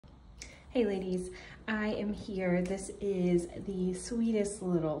Hey ladies, I am here. This is the sweetest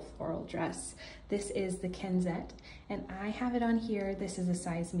little floral dress. This is the Kensett, and I have it on here. This is a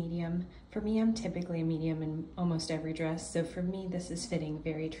size medium. For me, I'm typically a medium in almost every dress, so for me, this is fitting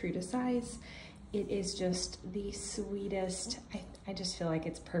very true to size. It is just the sweetest. I just feel like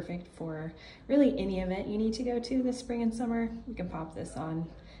it's perfect for really any event you need to go to this spring and summer. You can pop this on,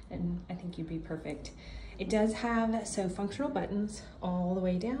 and I think you'd be perfect. It does have functional buttons all the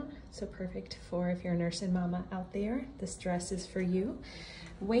way down, so perfect for if you're a nursing mama out there. This dress is for you.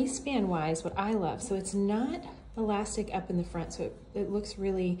 Waistband wise, what I love, so it's not elastic up in the front, so it looks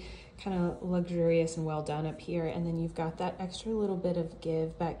really kind of luxurious and well done up here, and then you've got that extra little bit of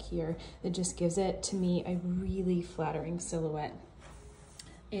give back here that just gives it, to me, a really flattering silhouette.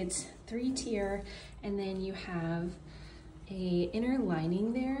 It's 3-tier, and then you have a inner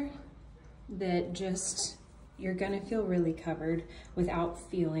lining there that just, you're gonna feel really covered without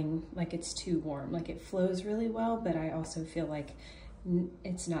feeling like it's too warm. Like, it flows really well, but I also feel like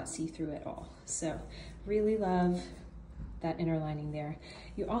it's not see-through at all. So really love that inner lining there.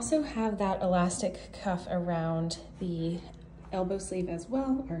 You also have that elastic cuff around the elbow sleeve as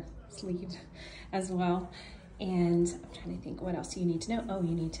well, or sleeve as well. And I'm trying to think, what else do you need to know? Oh,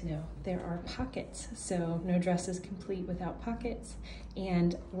 you need to know there are pockets. So no dress is complete without pockets.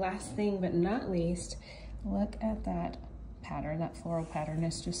 And last thing but not least, look at that pattern. That floral pattern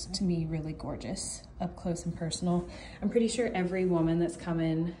is just, to me, really gorgeous, up close and personal. I'm pretty sure every woman that's come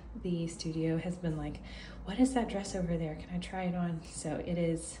in the studio has been like, what is that dress over there? Can I try it on? So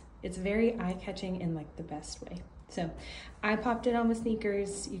it's very eye-catching in like the best way. So I popped it on with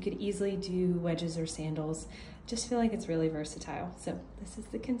sneakers. You could easily do wedges or sandals. Just feel like it's really versatile. So this is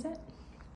the Kensett.